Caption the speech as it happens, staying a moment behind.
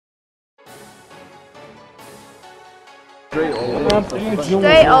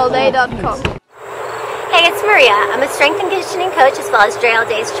DreAllDay.com. Hey, it's Maria. I'm a strength and conditioning coach as well as Dre All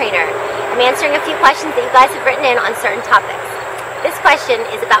Day's trainer. I'm answering a few questions that you guys have written in on certain topics. This question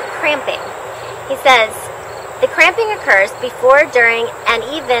is about cramping. He says, the cramping occurs before, during, and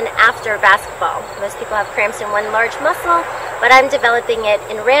even after basketball. Most people have cramps in one large muscle, but I'm developing it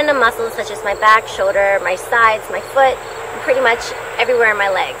in random muscles such as my back, shoulder, my sides, my foot, and pretty much everywhere in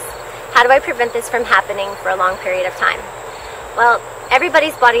my legs. How do I prevent this from happening for a long period of time? Well,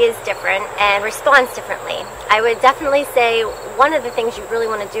 everybody's body is different and responds differently. I would definitely say one of the things you really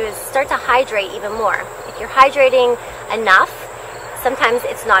want to do is start to hydrate even more. If you're hydrating enough, sometimes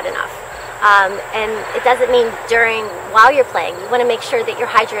it's not enough. And it doesn't mean while you're playing. You want to make sure that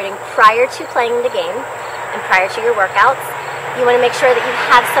you're hydrating prior to playing the game and prior to your workouts. You want to make sure that you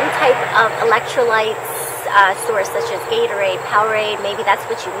have some type of electrolytes source such as Gatorade, Powerade. Maybe that's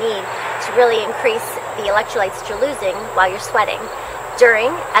what you need to really increase the electrolytes that you're losing while you're sweating,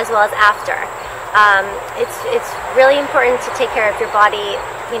 during as well as after. It's really important to take care of your body,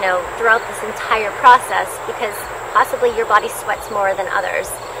 throughout this entire process, because possibly your body sweats more than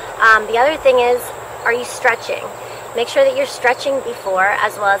others. The other thing is, are you stretching? Make sure that you're stretching before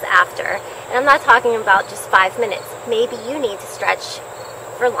as well as after. And I'm not talking about just 5 minutes. Maybe you need to stretch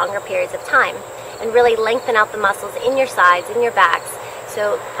for longer periods of time and really lengthen out the muscles in your sides, in your backs.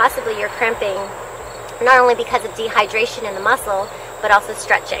 So possibly you're cramping not only because of dehydration in the muscle, but also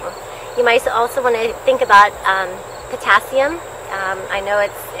stretching. You might also want to think about potassium. I know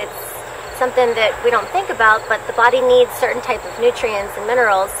it's something that we don't think about, but the body needs certain type of nutrients and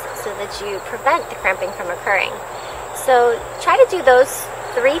minerals so that you prevent the cramping from occurring. So try to do those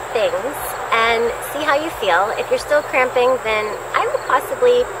 3 things and see how you feel. If you're still cramping, then I would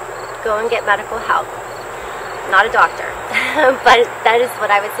possibly go and get medical help. Not a doctor, but that is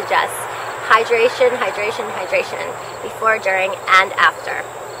what I would suggest. Hydration, hydration, hydration, before, during, and after.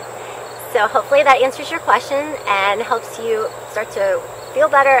 So hopefully that answers your question and helps you start to feel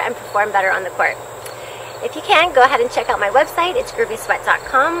better and perform better on the court. If you can, go ahead and check out my website. It's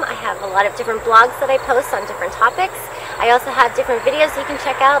groovysweat.com. I have a lot of different blogs that I post on different topics. I also have different videos you can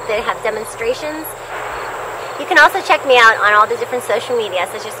check out that have demonstrations. You can also check me out on all the different social media,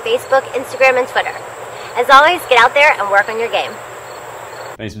 such as Facebook, Instagram, and Twitter. As always, get out there and work on your game.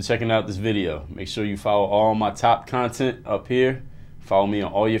 Thanks for checking out this video. Make sure you follow all my top content up here. Follow me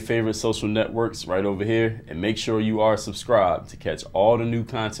on all your favorite social networks right over here. And make sure you are subscribed to catch all the new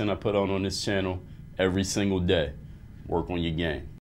content I put on this channel every single day. Work on your game.